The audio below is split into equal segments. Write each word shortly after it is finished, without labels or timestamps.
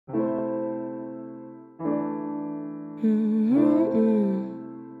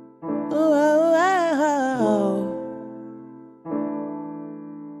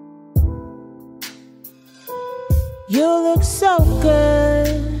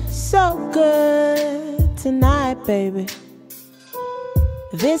tonight, baby.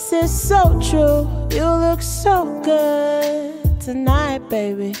 This is so true. You look so good tonight,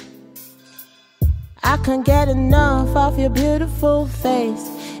 baby. I can't get enough of your beautiful face.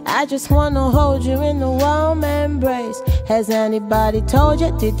 I just wanna hold you in a warm embrace. Has anybody told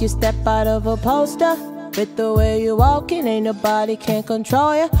you? Did you step out of a poster? With the way you walking, ain't nobody can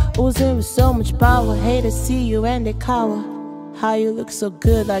control you. Oozing with so much power, hate to see you and they cower. How you look so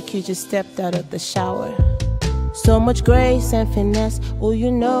good, like you just stepped out of the shower. So much grace and finesse. Oh,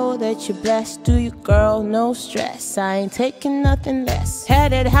 you know that you're blessed. Do you, girl? No stress. I ain't taking nothing less.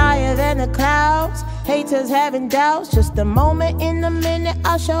 Headed higher than the clouds. Haters having doubts. Just a moment in a minute,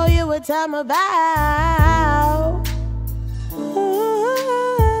 I'll show you what I'm about. Ooh,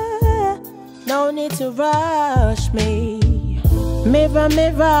 no need to rush me. Mirror,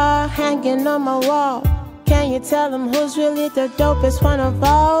 mirror, hanging on my wall. Can you tell them who's really the dopest one of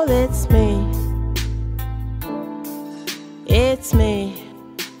all? It's me. It's me.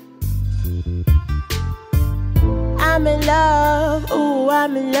 I'm in love, ooh,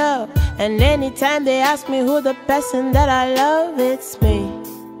 I'm in love. And anytime they ask me who the person that I love, it's me.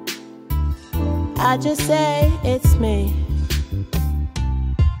 I just say it's me.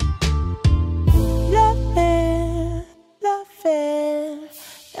 Loving, loving,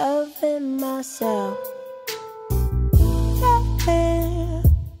 loving myself. Loving,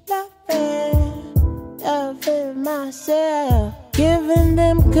 loving, loving myself. Giving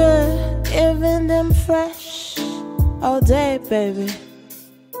them good, giving them fresh all day, baby.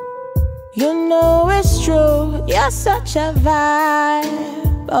 You know it's true, you're such a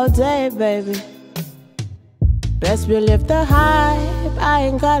vibe all day, baby. Best believe the hype, I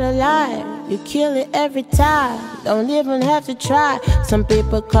ain't gotta lie. You kill it every time, don't even have to try. Some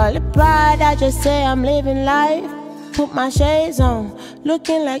people call it pride, I just say I'm living life. Put my shades on,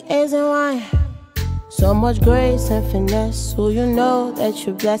 looking like A's and wine. So much grace and finesse, who you know that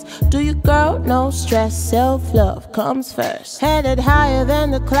you're blessed. Do you, girl? No stress, self-love comes first. Headed higher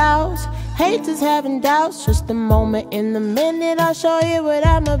than the clouds, haters having doubts. Just a moment in a minute, I'll show you what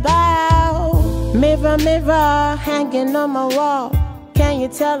I'm about. Mirror, mirror, hanging on my wall. Can you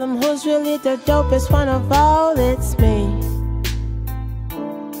tell them who's really the dopest one of all? It's me.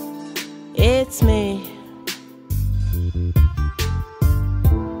 It's me.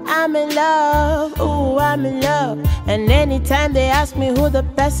 I'm in love, ooh, I'm in love. And anytime they ask me who the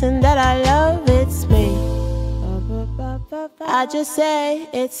person that I love, it's me. I just say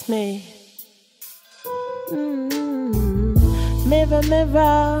it's me. Mirror,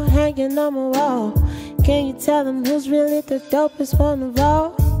 mirror, hanging on my wall. Can you tell them who's really the dopest one of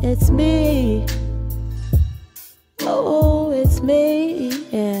all? It's me. Oh, it's me,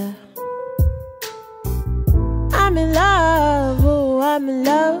 yeah. I'm in love, ooh, I'm in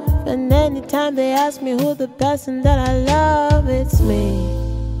love. And anytime they ask me who the person that I love, it's me.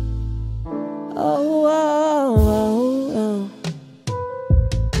 Oh, oh, oh, oh.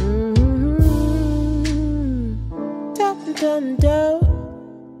 Dun dun dun,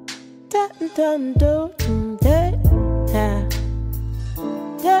 dun dun dun,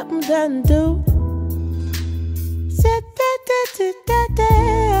 dun dun dun. Sit da da da da da,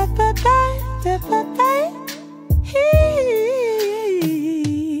 bye bye bye bye.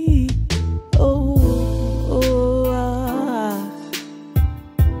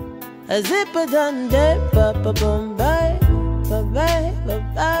 A zipper done day, ba ba boom bye, ba bye, ba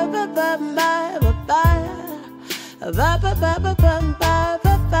bye, ba bye, ba bye, ba ba ba ba bum ba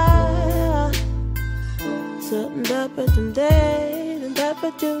ba bye. Something da ba dum day, dum da ba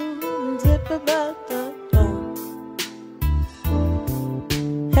dum, zipper ba dum dum.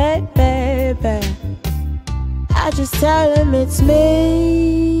 Hey baby, I just tell him it's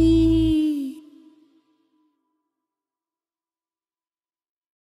me.